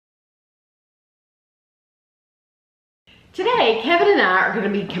Today, Kevin and I are going to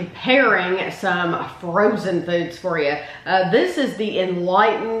be comparing some frozen foods for you. This is the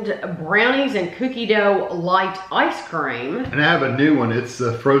Enlightened Brownies and Cookie Dough Light Ice Cream. And I have a new one. It's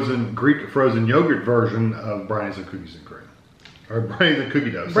the Greek frozen yogurt version of Brownies and Cookies and Cream. Or Brownies and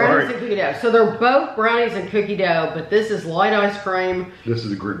Cookie Dough, Brownies and Cookie Dough. So they're both Brownies and Cookie Dough, but this is light ice cream. This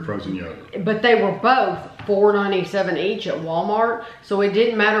is the Greek frozen yogurt. But they were both $4.97 each at Walmart. So it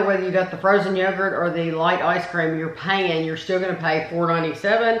didn't matter whether you got the frozen yogurt or the light ice cream you're still going to pay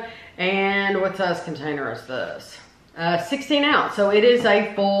 $4.97. And what size container is this? 16 ounce. So it is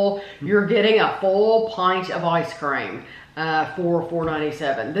a full, you're getting a full pint of ice cream for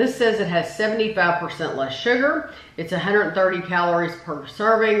 $4.97. This says it has 75% less sugar. It's 130 calories per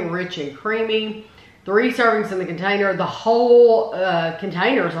serving, rich and creamy. 3 servings in the container. The whole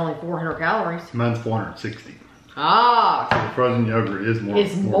container is only 400 calories. Mine's 460. Ah. So the frozen yogurt is more.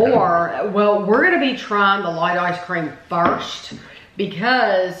 It's more. Well, we're going to be trying the light ice cream first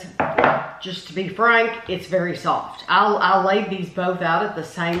because, just to be frank, it's very soft. I laid these both out at the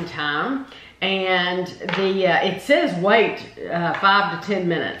same time. And it says wait 5 to 10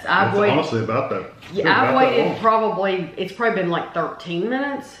 minutes. I've waited honestly about that. Yeah, I've waited probably. It's probably been like 13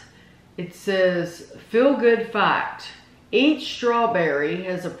 minutes. It says feel good fact: each strawberry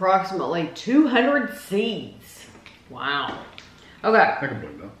has approximately 200 seeds. Wow. Okay. I can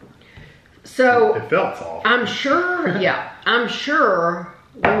believe that. So it felt soft. I'm sure. Yeah, I'm sure.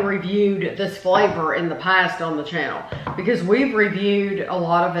 We reviewed this flavor in the past on the channel because we've reviewed a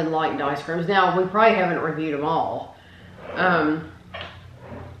lot of Enlightened ice creams. Now, we probably haven't reviewed them all.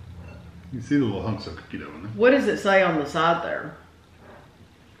 You see the little hunks of cookie dough in there. What does it say on the side there?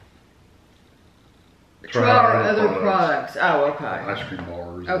 Try our other products. Oh, okay. Ice cream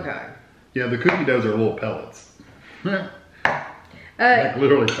bars. Okay. Yeah, the cookie doughs are little pellets. Like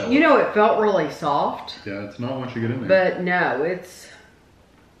literally pellets. You know, it felt really soft. Yeah, it's not once you get in there. But no, it's...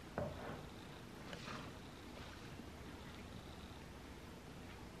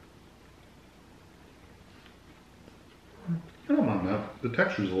 I don't mind that. The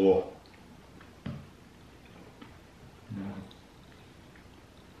texture's a little...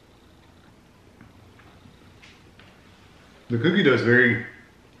 The cookie dough is very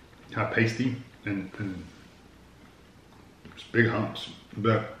kind of pasty and it's big humps,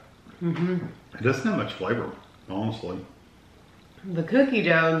 but it doesn't have much flavor, honestly. The cookie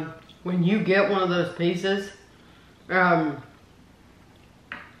dough, when you get one of those pieces, it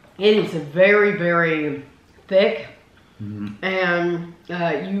is very, very thick. And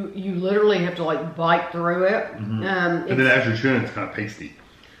you literally have to like bite through it. And then as you're chewing, it's kind of pasty.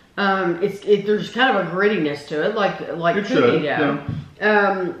 There's kind of a grittiness to it, like cookie dough.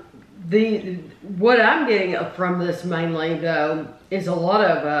 Yeah. What I'm getting from this mainly though is a lot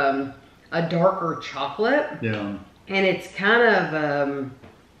of a darker chocolate. Yeah. And it's kind of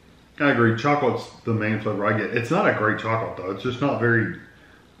I agree. Chocolate's the main flavor I get. It's not a great chocolate though. It's just not very.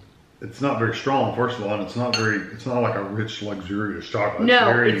 It's not very strong, first of all, and it's not like a rich, luxurious chocolate.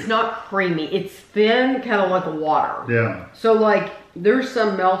 No, it's not creamy. It's thin, kind of like water. Yeah. So like, there's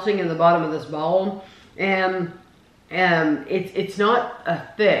some melting in the bottom of this bowl, and it's not a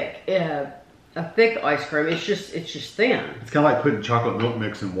thick ice cream. It's just thin. It's kind of like putting chocolate milk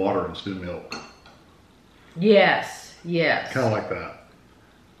mix in water instead of milk. Yes, yes. Kind of like that.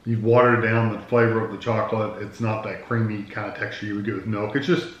 You've watered down the flavor of the chocolate. It's not that creamy kind of texture you would get with milk. It's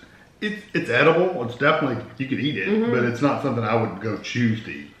just. It's edible. It's definitely, you could eat it, but it's not something I would go choose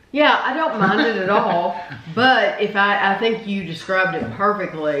to eat. Yeah, I don't mind it at all. But if I think you described it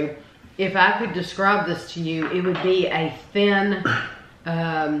perfectly. If I could describe this to you, it would be a thin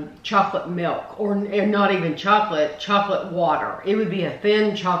chocolate milk, or not even chocolate water. It would be a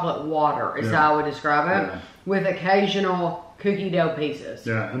thin chocolate water is how I would describe it, with occasional cookie dough pieces.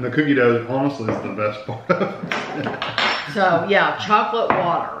 Yeah, and the cookie dough, honestly, is the best part of it. So, yeah, chocolate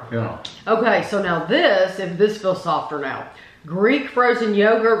water. Yeah. Okay, so now if this feels softer now. Greek frozen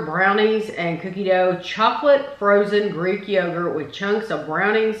yogurt, brownies, and cookie dough. Chocolate frozen Greek yogurt with chunks of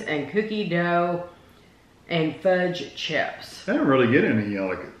brownies and cookie dough and fudge chips. I didn't really get any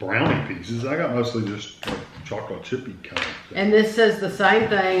like brownie pieces. I got mostly just like chocolate chippy kind of thing. And this says the same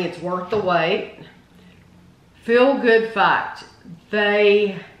thing. It's worth the wait. Feel good fact.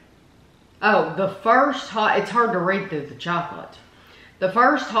 The first it's hard to read through the chocolate. The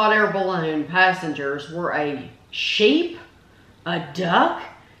first hot air balloon passengers were a sheep, a duck,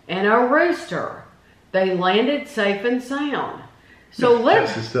 and a rooster. They landed safe and sound. So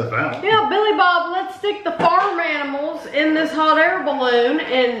let's test this stuff out. Yeah, Billy Bob, let's stick the farm animals in this hot air balloon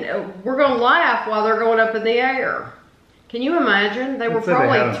and we're gonna laugh while they're going up in the air. Can you imagine? They were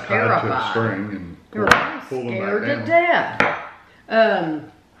probably terrified. To a string and You're scared to death.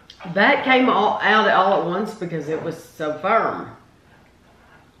 That came out all at once because it was so firm.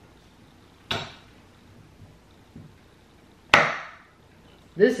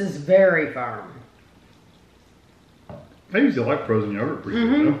 This is very firm. I usually like frozen yogurt pretty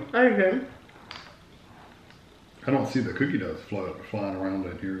good though. I do. I don't see the cookie doughs flying around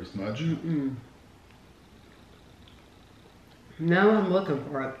in here as much. No, I'm looking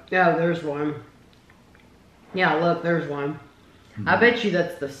for it. Yeah, there's one. Yeah, look, there's one. I bet you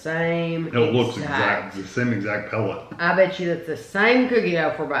that's the same. It looks exact, the same exact pellet. I bet you that's the same cookie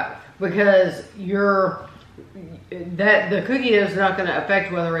dough for both, because the cookie dough is not going to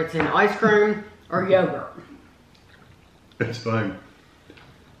affect whether it's in ice cream or yogurt. It's fine.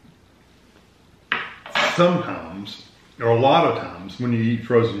 Sometimes, or a lot of times, when you eat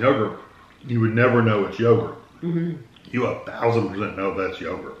frozen yogurt, you would never know it's yogurt. You 1,000% know that's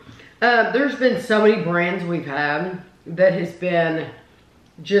yogurt. There's been so many brands we've had that has been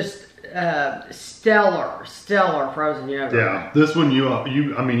just stellar frozen yogurt. Yeah, this one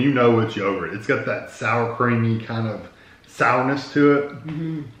I mean you know it's yogurt. It's got that sour creamy kind of sourness to it.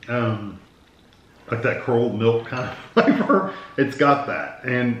 Like that curled milk kind of flavor. It's got that,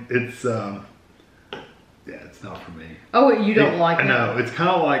 and it's it's not for me. Oh, you don't like it? No, it's kind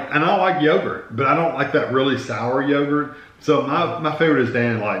of like, and I like yogurt, but I don't like that really sour yogurt. So my favorite is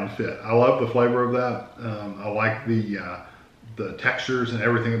Enlightened Fit. I love the flavor of that. I like the textures and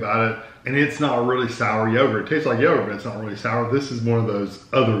everything about it. And it's not a really sour yogurt. It tastes like yogurt, but it's not really sour. This is one of those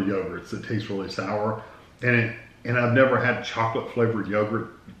other yogurts that tastes really sour. And I've never had chocolate flavored yogurt,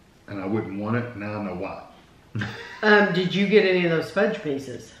 and I wouldn't want it. Now I know why. Did you get any of those fudge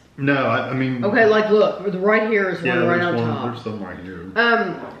pieces? No, I mean. Okay, like look, right here is one right on top. There's some right here.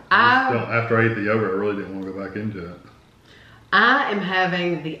 After I ate the yogurt, I really didn't want to go back into it. I am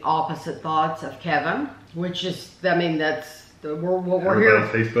having the opposite thoughts of Kevin, which is, I mean, that's what we're here.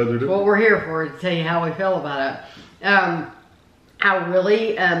 Taste buds are different. What we're here for, to tell you how we feel about it. I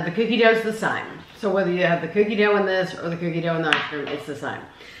really, the cookie dough is the same. So whether you have the cookie dough in this or the cookie dough in the ice cream, it's the same.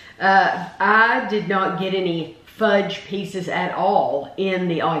 I did not get any fudge pieces at all in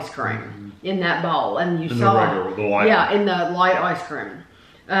the ice cream, in that bowl. And you saw, the light in the light ice cream.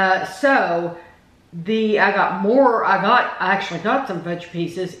 So I actually got some fudge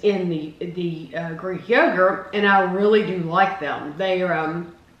pieces in the Greek yogurt, and I really do like them. They are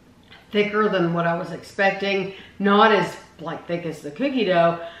thicker than what I was expecting, not as thick as the cookie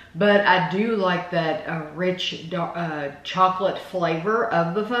dough, but I do like that rich chocolate flavor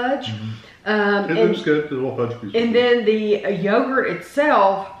of the fudge. It looks good, the little fudge pieces. And then the yogurt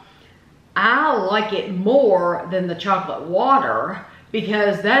itself, I like it more than the chocolate water,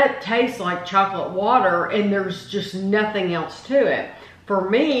 because that tastes like chocolate water and there's just nothing else to it. For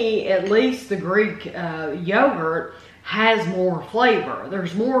me, at least the Greek yogurt has more flavor.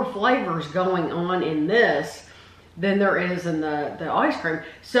 There's more flavors going on in this than there is in the ice cream.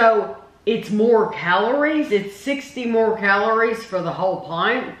 So it's more calories. It's 60 more calories for the whole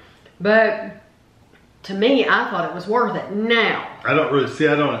pint. But to me, I thought it was worth it. Now, I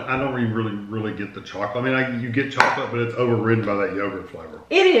don't even really get the chocolate. I mean, you get chocolate, but it's overridden by that yogurt flavor.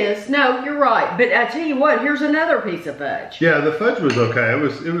 It is. No, you're right. But I tell you what, here's another piece of fudge. Yeah, the fudge was okay.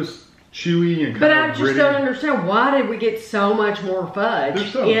 It was chewy and kind of gritty. But I just don't understand, why did we get so much more fudge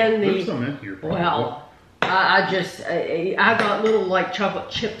there's some in here. Well, I got little chocolate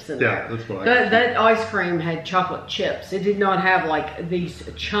chips in there. Yeah, that's what I got. That ice cream had chocolate chips. It did not have these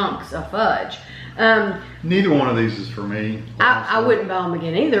chunks of fudge. Neither one of these is for me. I wouldn't buy them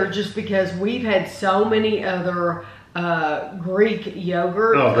again either, just because we've had so many other Greek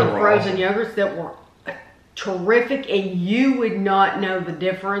yogurt, frozen yogurts that were terrific, and you would not know the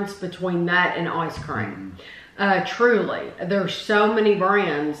difference between that and ice cream. Truly, there's so many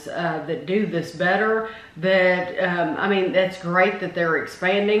brands that do this better that, I mean, that's great that they're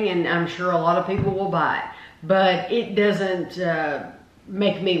expanding, and I'm sure a lot of people will buy it, but it doesn't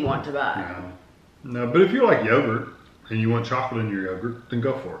make me want to buy it. No, but if you like yogurt and you want chocolate in your yogurt, then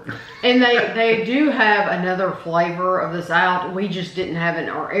go for it. And they do have another flavor of this out. We just didn't have it in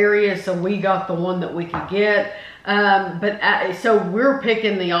our area, so we got the one that we could get. So we're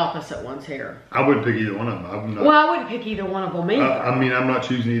picking the opposite ones here. I wouldn't pick either one of them. I wouldn't pick either one of them either. I mean, I'm not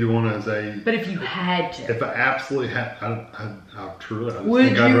choosing either one as a... But if you had to. If I absolutely had... I truly...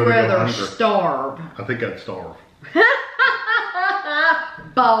 Would you rather starve? I think I'd starve.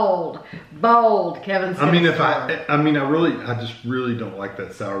 Bold, Kevin. I just really don't like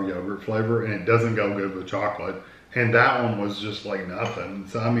that sour yogurt flavor, and it doesn't go good with chocolate. And that one was just like nothing.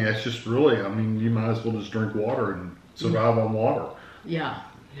 So, I mean, it's just really, you might as well just drink water and survive on water. Yeah.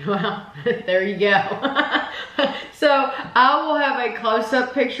 Well, there you go. So I will have a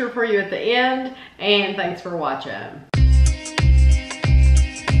close-up picture for you at the end, and thanks for watching.